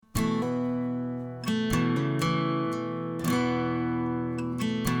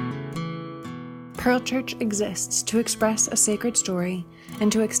Pearl Church exists to express a sacred story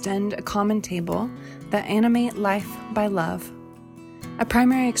and to extend a common table that animate life by love. A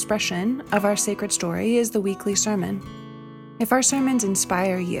primary expression of our sacred story is the weekly sermon. If our sermons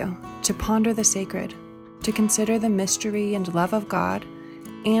inspire you to ponder the sacred, to consider the mystery and love of God,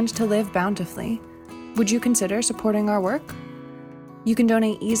 and to live bountifully, would you consider supporting our work? You can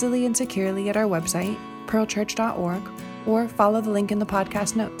donate easily and securely at our website, pearlchurch.org, or follow the link in the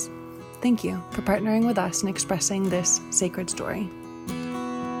podcast notes. Thank you for partnering with us in expressing this sacred story.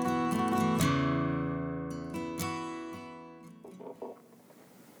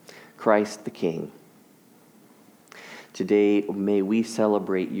 Christ the King. Today, may we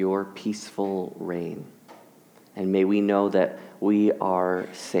celebrate your peaceful reign, and may we know that we are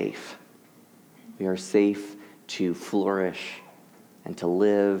safe. We are safe to flourish and to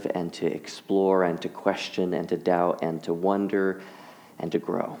live and to explore and to question and to doubt and to wonder and to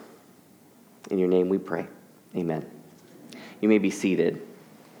grow. In your name we pray. Amen. You may be seated.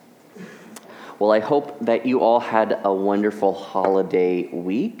 Well, I hope that you all had a wonderful holiday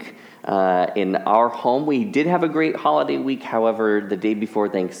week. In our home, we did have a great holiday week. However, the day before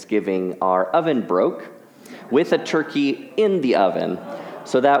Thanksgiving, our oven broke with a turkey in the oven.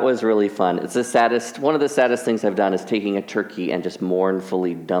 So that was really fun. It's one of the saddest things I've done is taking a turkey and just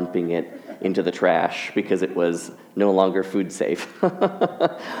mournfully dumping it into the trash because it was no longer food safe.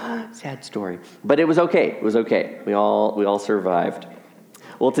 Sad story. But it was okay. It was okay. We all survived.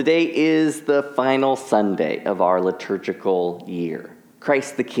 Well, today is the final Sunday of our liturgical year,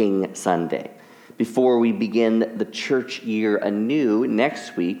 Christ the King Sunday. Before we begin the church year anew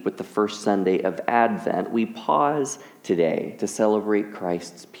next week with the first Sunday of Advent, we pause today to celebrate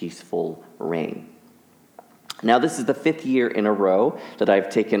Christ's peaceful reign. Now, this is the 5th year in a row that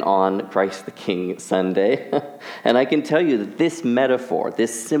I've taken on Christ the King Sunday, and I can tell you that this metaphor,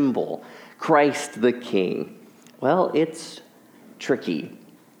 this symbol, Christ the King, well, it's tricky.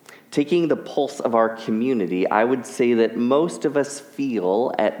 Taking the pulse of our community, I would say that most of us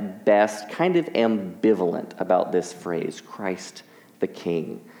feel, at best, kind of ambivalent about this phrase, Christ the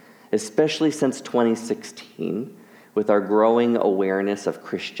King, especially since 2016, with our growing awareness of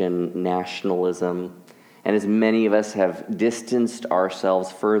Christian nationalism, and as many of us have distanced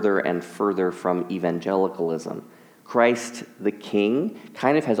ourselves further and further from evangelicalism. Christ the King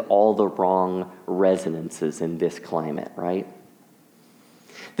kind of has all the wrong resonances in this climate, right?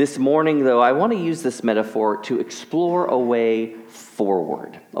 This morning, though, I want to use this metaphor to explore a way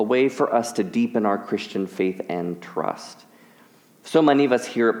forward, a way for us to deepen our Christian faith and trust. So many of us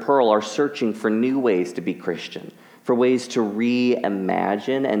here at Pearl are searching for new ways to be Christian, for ways to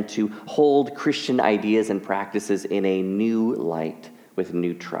reimagine and to hold Christian ideas and practices in a new light with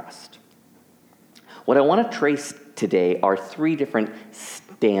new trust. What I want to trace today are 3 different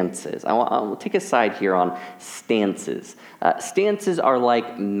stances. I'll take a side here on stances. Stances are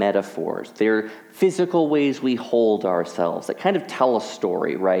like metaphors. They're physical ways we hold ourselves that kind of tell a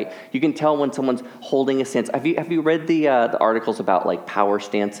story, right? You can tell when someone's holding a stance. Have you read the articles about like power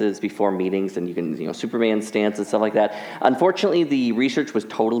stances before meetings, and you can Superman stance and stuff like that? Unfortunately, the research was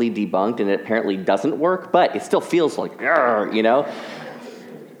totally debunked, and it apparently doesn't work, but it still feels like,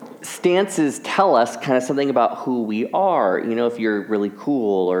 Stances tell us kind of something about who we are, if you're really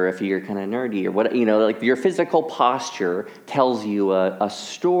cool or if you're kind of nerdy or what, like your physical posture tells you a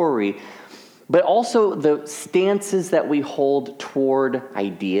story, but also the stances that we hold toward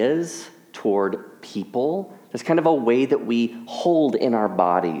ideas, toward people. There's kind of a way that we hold in our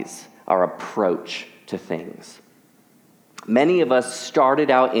bodies, our approach to things. Many of us started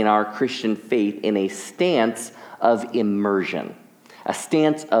out in our Christian faith in a stance of immersion. A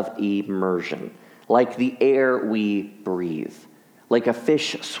stance of immersion, like the air we breathe, like a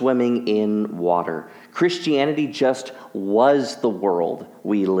fish swimming in water. Christianity just was the world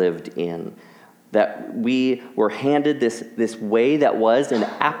we lived in, that we were handed this way that was an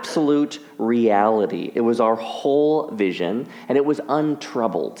absolute reality. It was our whole vision, and it was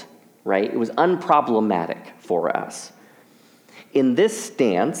untroubled, right? It was unproblematic for us. In this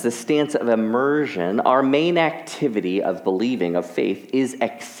stance, the stance of immersion, our main activity of believing, of faith, is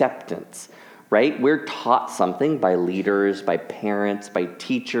acceptance, right? We're taught something by leaders, by parents, by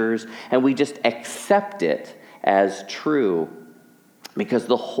teachers, and we just accept it as true because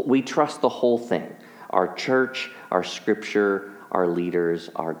we trust the whole thing, our church, our scripture, our leaders,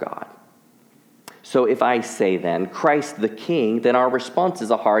 our God. So if I say then, Christ the King, then our response is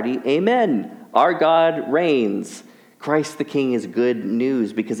a hearty amen. Our God reigns. Christ the King is good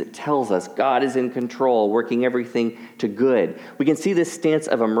news because it tells us God is in control, working everything to good. We can see this stance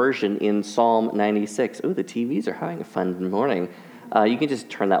of immersion in Psalm 96. Oh, the TVs are having a fun morning. You can just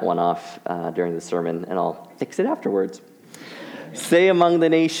turn that one off during the sermon, and I'll fix it afterwards. Say among the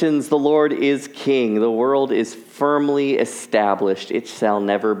nations, the Lord is king. The world is firmly established. It shall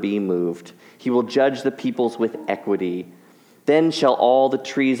never be moved. He will judge the peoples with equity. Then shall all the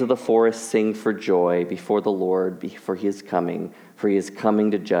trees of the forest sing for joy before the Lord, for he is coming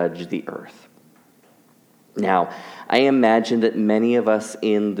to judge the earth. Now, I imagine that many of us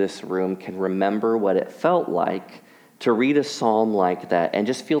in this room can remember what it felt like to read a psalm like that and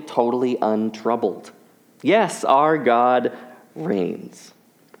just feel totally untroubled. Yes, our God reigns.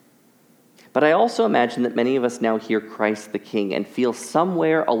 But I also imagine that many of us now hear Christ the King and feel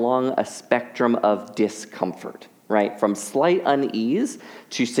somewhere along a spectrum of discomfort, right? From slight unease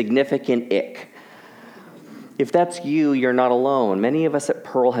to significant ick. If that's you, you're not alone. Many of us at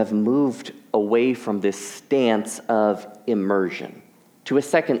Pearl have moved away from this stance of immersion to a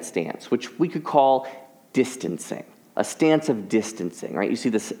second stance, which we could call distancing, a stance of distancing, right? You see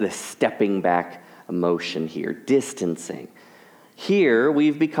this stepping back emotion here, distancing. Here,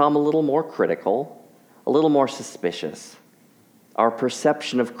 we've become a little more critical, a little more suspicious. Our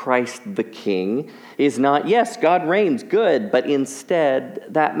perception of Christ the King is not, yes, God reigns, good, but instead,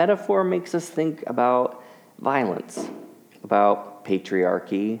 that metaphor makes us think about violence, about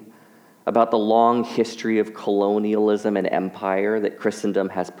patriarchy, about the long history of colonialism and empire that Christendom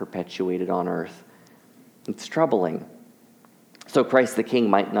has perpetuated on earth. It's troubling. So Christ the King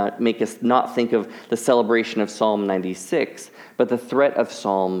might not make us not think of the celebration of Psalm 96, but the threat of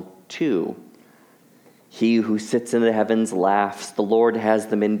Psalm 2. He who sits in the heavens laughs. The Lord has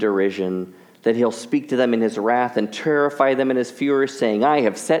them in derision, that he'll speak to them in his wrath and terrify them in his fury, saying, I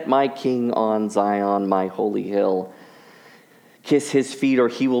have set my king on Zion, my holy hill. Kiss his feet, or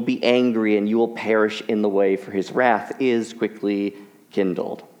he will be angry, and you will perish in the way, for his wrath is quickly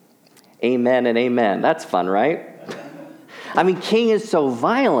kindled. Amen and amen. That's fun, right? I mean, king is so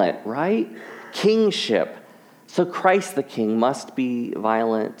violent, right? Kingship. So Christ the King must be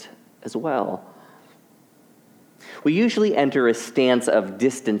violent as well. We usually enter a stance of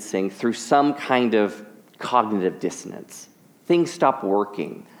distancing through some kind of cognitive dissonance. Things stop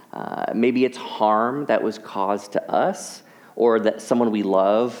working. Maybe it's harm that was caused to us or that someone we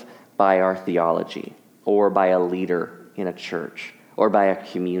love by our theology or by a leader in a church or by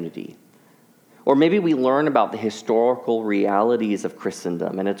a community. Or maybe we learn about the historical realities of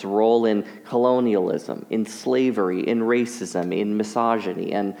Christendom and its role in colonialism, in slavery, in racism, in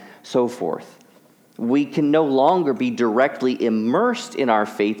misogyny, and so forth. We can no longer be directly immersed in our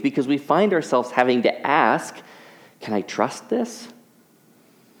faith because we find ourselves having to ask, can I trust this?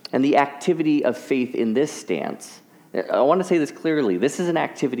 And the activity of faith in this stance, I want to say this clearly, this is an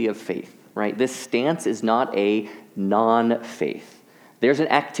activity of faith, right? This stance is not a non-faith. There's an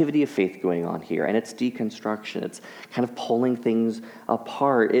activity of faith going on here, and it's deconstruction. It's kind of pulling things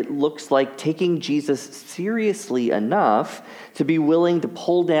apart. It looks like taking Jesus seriously enough to be willing to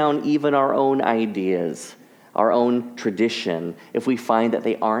pull down even our own ideas, our own tradition, if we find that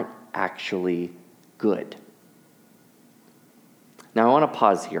they aren't actually good. Now, I want to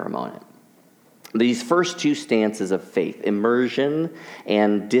pause here a moment. These first two stances of faith, immersion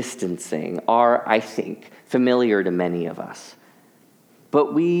and distancing, are, I think, familiar to many of us.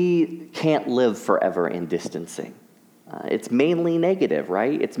 But we can't live forever in distancing. It's mainly negative,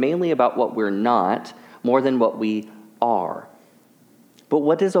 right? It's mainly about what we're not more than what we are. But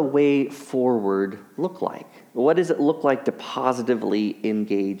what does a way forward look like? What does it look like to positively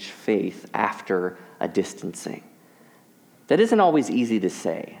engage faith after a distancing? That isn't always easy to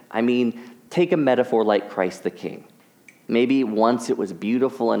say. I mean, take a metaphor like Christ the King. Maybe once it was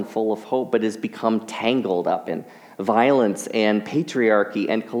beautiful and full of hope, but has become tangled up in violence and patriarchy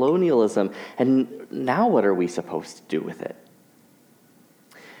and colonialism. And now what are we supposed to do with it?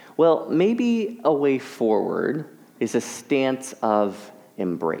 Well, maybe a way forward is a stance of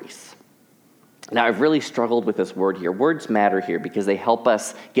embrace. Now, I've really struggled with this word here. Words matter here because they help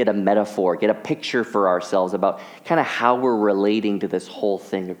us get a metaphor, get a picture for ourselves about kind of how we're relating to this whole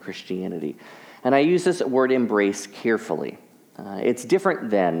thing of Christianity. And I use this word embrace carefully. It's different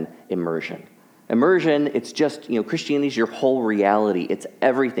than immersion. Immersion, it's just, Christianity is your whole reality. It's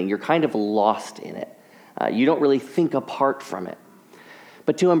everything. You're kind of lost in it. You don't really think apart from it.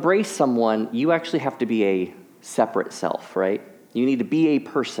 But to embrace someone, you actually have to be a separate self, right? You need to be a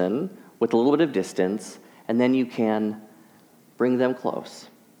person with a little bit of distance, and then you can bring them close.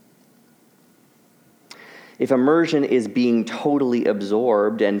 If immersion is being totally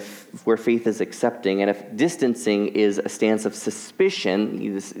absorbed and where faith is accepting, and if distancing is a stance of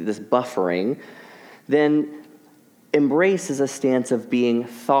suspicion, this buffering, then embrace is a stance of being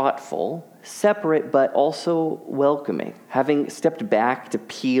thoughtful separate but also welcoming. Having stepped back to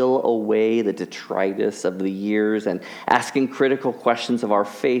peel away the detritus of the years and asking critical questions of our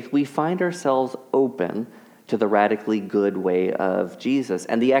faith, we find ourselves open to the radically good way of Jesus.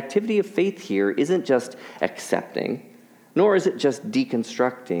 And the activity of faith here isn't just accepting, nor is it just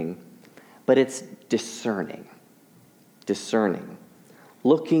deconstructing, but it's discerning. Discerning.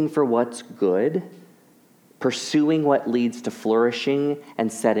 Looking for what's good, pursuing what leads to flourishing,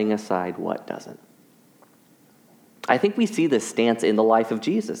 and setting aside what doesn't. I think we see this stance in the life of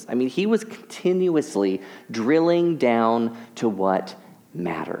Jesus. I mean, he was continuously drilling down to what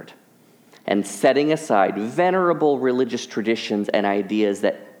mattered and setting aside venerable religious traditions and ideas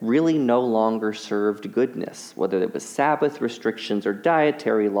that really no longer served goodness, whether it was Sabbath restrictions or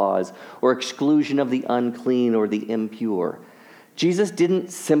dietary laws or exclusion of the unclean or the impure. Jesus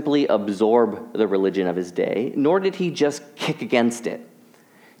didn't simply absorb the religion of his day, nor did he just kick against it.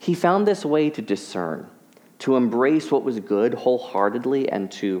 He found this way to discern, to embrace what was good wholeheartedly,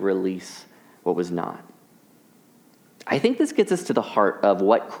 and to release what was not. I think this gets us to the heart of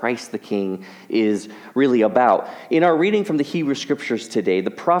what Christ the King is really about. In our reading from the Hebrew Scriptures today,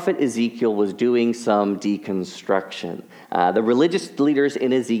 the prophet Ezekiel was doing some deconstruction. The religious leaders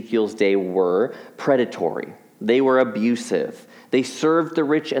in Ezekiel's day were predatory. They were abusive. They served the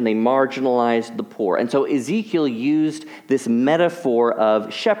rich and they marginalized the poor. And so Ezekiel used this metaphor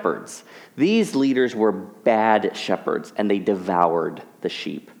of shepherds. These leaders were bad shepherds and they devoured the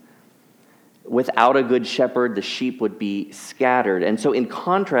sheep. Without a good shepherd, the sheep would be scattered. And so in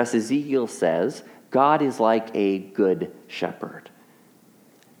contrast, Ezekiel says, God is like a good shepherd.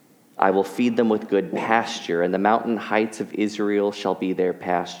 I will feed them with good pasture, and the mountain heights of Israel shall be their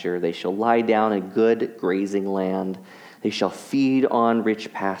pasture. They shall lie down in good grazing land. They shall feed on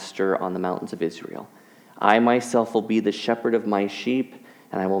rich pasture on the mountains of Israel. I myself will be the shepherd of my sheep,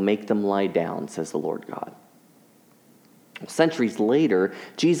 and I will make them lie down, says the Lord God. Centuries later,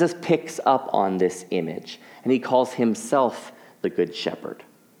 Jesus picks up on this image, and he calls himself the Good Shepherd.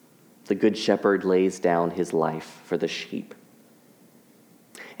 The Good Shepherd lays down his life for the sheep.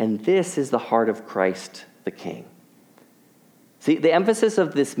 And this is the heart of Christ the King. See, the emphasis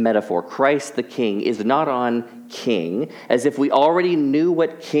of this metaphor, Christ the King, is not on king, as if we already knew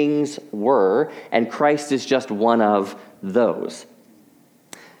what kings were, and Christ is just one of those.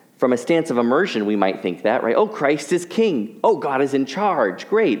 From a stance of immersion, we might think that, right? Oh, Christ is king. Oh, God is in charge.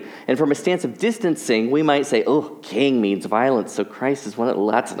 Great. And from a stance of distancing, we might say, oh, king means violence, so Christ is one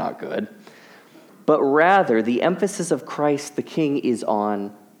of, that's not good. But rather, the emphasis of Christ the King is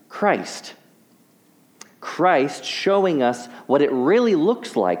on Christ. Christ showing us what it really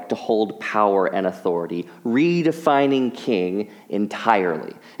looks like to hold power and authority, redefining king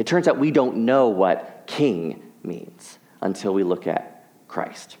entirely. It turns out we don't know what king means until we look at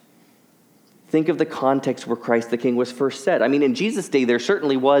Christ. Think of the context where Christ the King was first said. I mean, in Jesus' day, there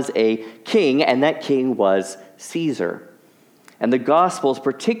certainly was a king, and that king was Caesar. And the Gospels,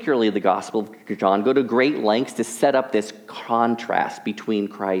 particularly the Gospel of John, go to great lengths to set up this contrast between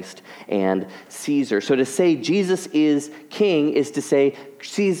Christ and Caesar. So to say Jesus is king is to say,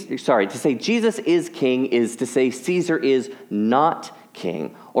 Jesus is king is to say Caesar is not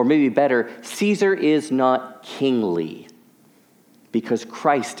king. Or maybe better, Caesar is not kingly, because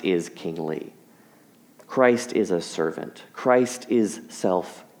Christ is kingly. Christ is a servant. Christ is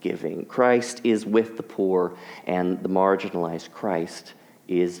self-giving. Christ is with the poor and the marginalized. Christ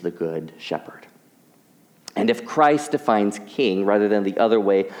is the good shepherd. And if Christ defines king rather than the other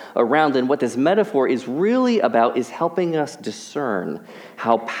way around, then what this metaphor is really about is helping us discern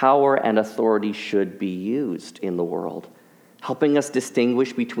how power and authority should be used in the world, helping us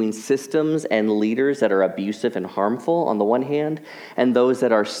distinguish between systems and leaders that are abusive and harmful on the one hand, and those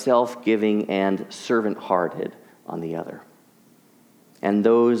that are self-giving and servant-hearted on the other. And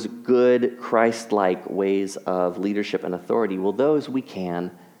those good Christ-like ways of leadership and authority, well, those we can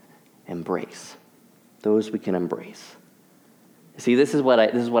embrace. Those we can embrace. See, this is what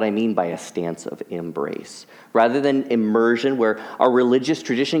I mean by a stance of embrace. Rather than immersion, where our religious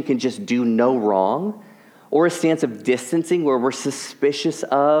tradition can just do no wrong, or a stance of distancing where we're suspicious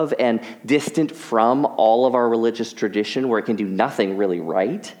of and distant from all of our religious tradition where it can do nothing really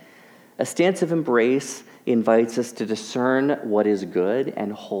right. A stance of embrace invites us to discern what is good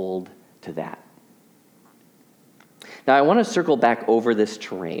and hold to that. Now, I want to circle back over this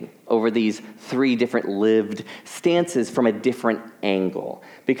terrain, over these three different lived stances from a different angle.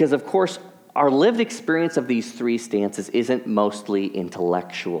 Because, of course, our lived experience of these three stances isn't mostly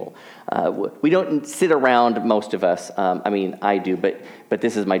intellectual. We don't sit around, most of us, I do, but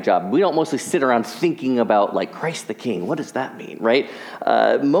this is my job. We don't mostly sit around thinking about, like, Christ the King. What does that mean, right?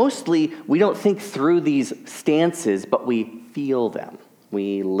 Mostly, we don't think through these stances, but we feel them.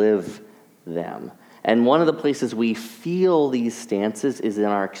 We live them. And one of the places we feel these stances is in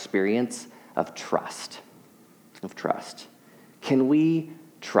our experience of trust. Can we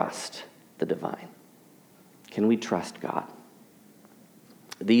trust the divine? Can we trust God?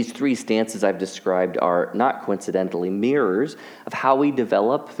 These three stances I've described are not coincidentally mirrors of how we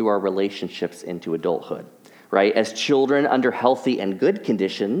develop through our relationships into adulthood, right? As children under healthy and good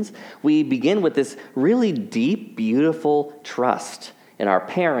conditions, we begin with this really deep, beautiful trust in our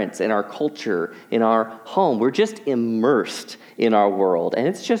parents, in our culture, in our home. We're just immersed in our world, and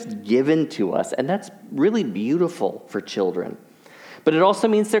it's just given to us, and that's really beautiful for children. But it also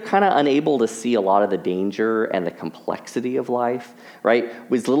means they're kind of unable to see a lot of the danger and the complexity of life, right?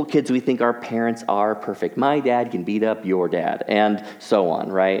 As little kids, we think our parents are perfect. My dad can beat up your dad, and so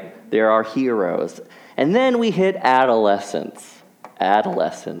on, right? They're our heroes. And then we hit adolescence.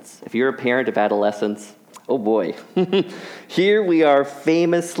 If you're a parent of adolescents, oh boy. Here we are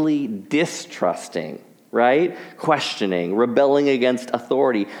famously distrusting, right? Questioning, rebelling against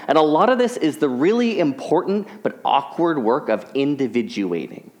authority. And a lot of this is the really important but awkward work of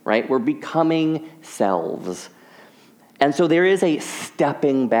individuating, right? We're becoming selves. And so there is a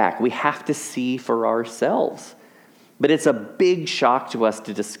stepping back. We have to see for ourselves. But it's a big shock to us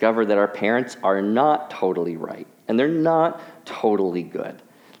to discover that our parents are not totally right, and they're not totally good.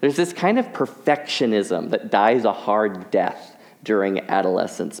 There's this kind of perfectionism that dies a hard death during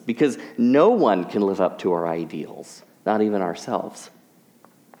adolescence because no one can live up to our ideals, not even ourselves.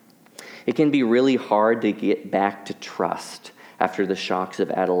 It can be really hard to get back to trust after the shocks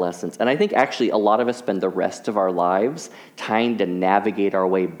of adolescence. And I think actually a lot of us spend the rest of our lives trying to navigate our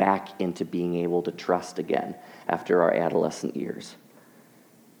way back into being able to trust again after our adolescent years.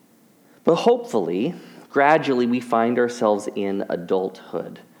 But hopefully, gradually we find ourselves in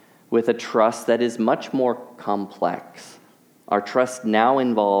adulthood with a trust that is much more complex. Our trust now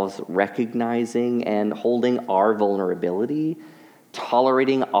involves recognizing and holding our vulnerability,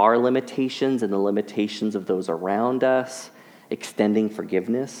 tolerating our limitations and the limitations of those around us, extending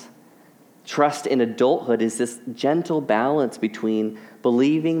forgiveness. Trust in adulthood is this gentle balance between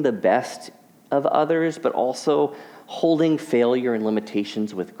believing the best of others, but also holding failure and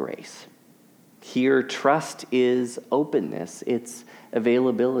limitations with grace. Here, trust is openness. It's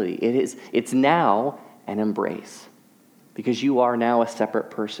availability. It's now an embrace, because you are now a separate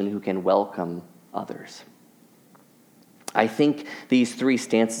person who can welcome others. I think these three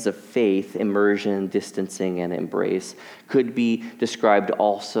stances of faith, immersion, distancing, and embrace, could be described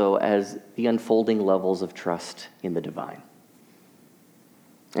also as the unfolding levels of trust in the divine.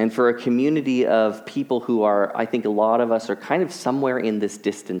 And for a community of people who are, I think a lot of us are kind of somewhere in this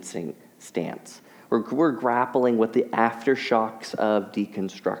distancing stance. We're grappling with the aftershocks of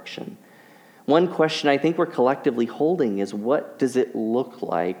deconstruction. One question I think we're collectively holding is, what does it look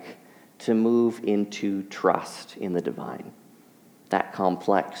like to move into trust in the divine? That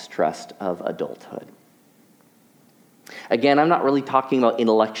complex trust of adulthood. Again, I'm not really talking about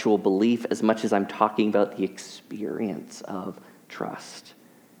intellectual belief as much as I'm talking about the experience of trust.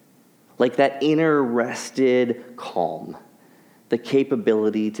 Like that inner rested calm, the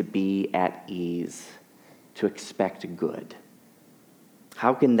capability to be at ease, to expect good.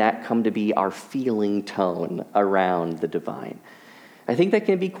 How can that come to be our feeling tone around the divine? I think that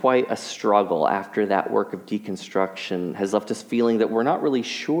can be quite a struggle after that work of deconstruction has left us feeling that we're not really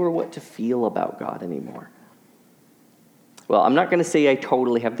sure what to feel about God anymore. Well, I'm not going to say I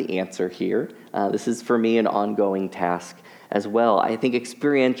totally have the answer here. This is, for me, an ongoing task as well. I think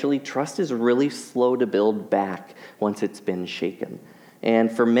experientially, trust is really slow to build back once it's been shaken.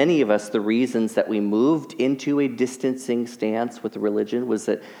 And for many of us, the reasons that we moved into a distancing stance with religion was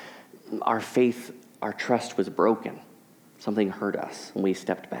that our faith, our trust was broken. Something hurt us and we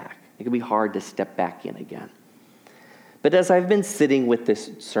stepped back. It can be hard to step back in again. But as I've been sitting with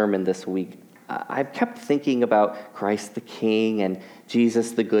this sermon this week, I've kept thinking about Christ the King and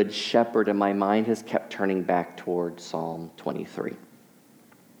Jesus the Good Shepherd, and my mind has kept turning back toward Psalm 23.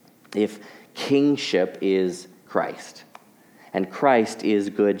 If kingship is Christ, and Christ is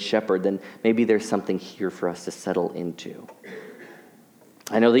Good Shepherd, then maybe there's something here for us to settle into.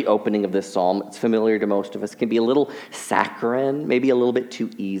 I know the opening of this psalm, it's familiar to most of us, can be a little saccharine, maybe a little bit too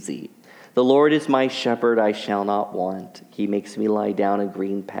easy. The Lord is my shepherd, I shall not want. He makes me lie down in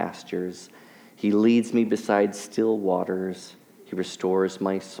green pastures. He leads me beside still waters. He restores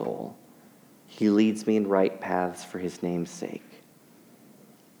my soul. He leads me in right paths for his name's sake.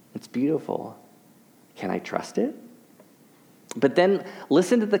 It's beautiful. Can I trust it? But then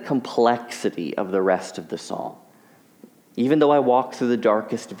listen to the complexity of the rest of the psalm. Even though I walk through the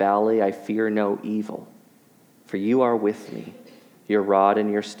darkest valley, I fear no evil. For you are with me. Your rod and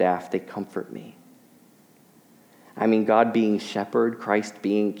your staff, they comfort me. I mean, God being shepherd, Christ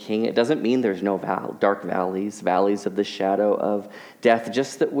being king, it doesn't mean there's no dark valleys of the shadow of death,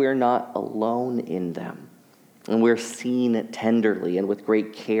 just that we're not alone in them. And we're seen tenderly and with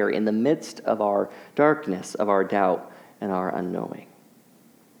great care in the midst of our darkness, of our doubt, and our unknowing.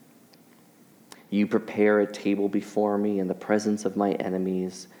 You prepare a table before me in the presence of my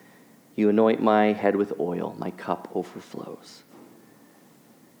enemies. You anoint my head with oil, my cup overflows.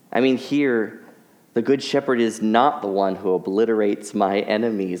 I mean, here, the Good Shepherd is not the one who obliterates my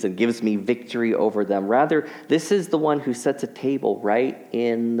enemies and gives me victory over them. Rather, this is the one who sets a table right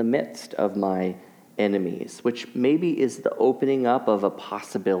in the midst of my enemies, which maybe is the opening up of a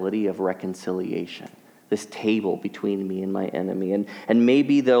possibility of reconciliation. This table between me and my enemy. And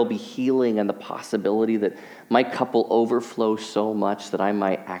maybe there'll be healing and the possibility that my cup will overflow so much that I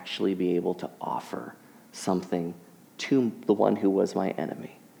might actually be able to offer something to the one who was my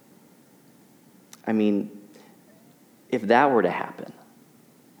enemy. I mean, if that were to happen,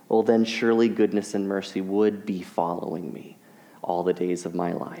 well, then surely goodness and mercy would be following me all the days of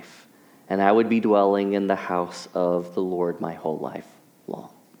my life. And I would be dwelling in the house of the Lord my whole life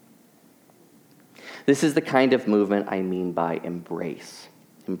long. This is the kind of movement I mean by embrace.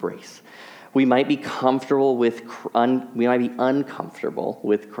 Embrace. We might be uncomfortable with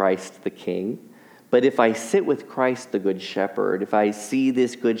Christ the King, but if I sit with Christ the Good Shepherd, if I see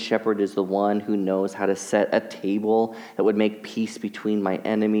this Good Shepherd as the one who knows how to set a table that would make peace between my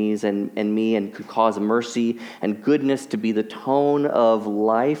enemies and me and could cause mercy and goodness to be the tone of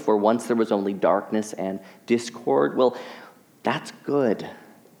life where once there was only darkness and discord, well, that's good.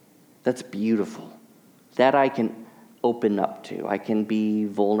 That's beautiful. That I can open up to. I can be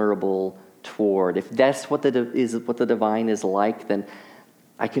vulnerable toward. If that's what the divine is like, then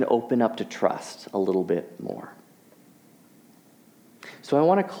I can open up to trust a little bit more. So I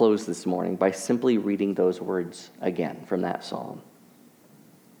want to close this morning by simply reading those words again from that psalm.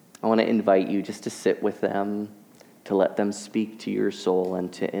 I want to invite you just to sit with them, to let them speak to your soul,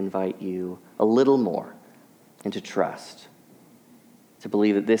 and to invite you a little more into trust, to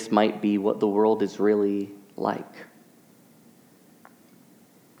believe that this might be what the world is really like.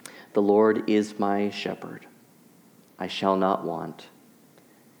 The Lord is my shepherd. I shall not want.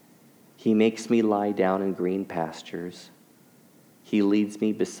 He makes me lie down in green pastures. He leads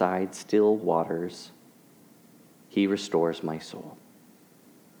me beside still waters. He restores my soul.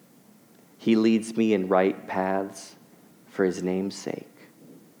 He leads me in right paths for his name's sake.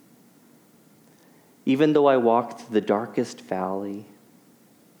 Even though I walk through the darkest valley,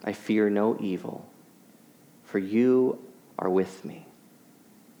 I fear no evil, for you are with me.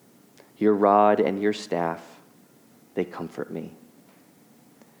 Your rod and your staff, they comfort me.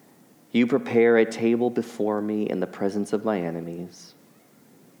 You prepare a table before me in the presence of my enemies.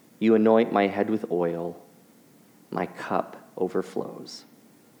 You anoint my head with oil. My cup overflows.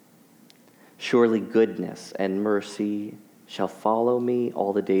 Surely goodness and mercy shall follow me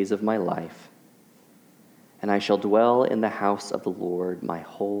all the days of my life, and I shall dwell in the house of the Lord my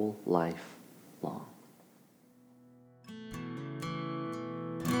whole life long.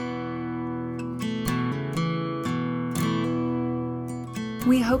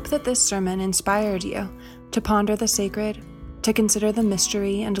 We hope that this sermon inspired you to ponder the sacred, to consider the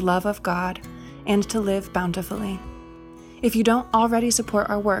mystery and love of God, and to live bountifully. If you don't already support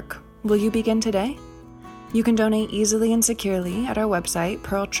our work, will you begin today? You can donate easily and securely at our website,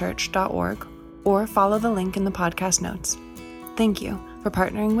 pearlchurch.org, or follow the link in the podcast notes. Thank you for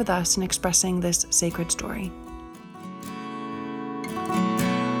partnering with us in expressing this sacred story.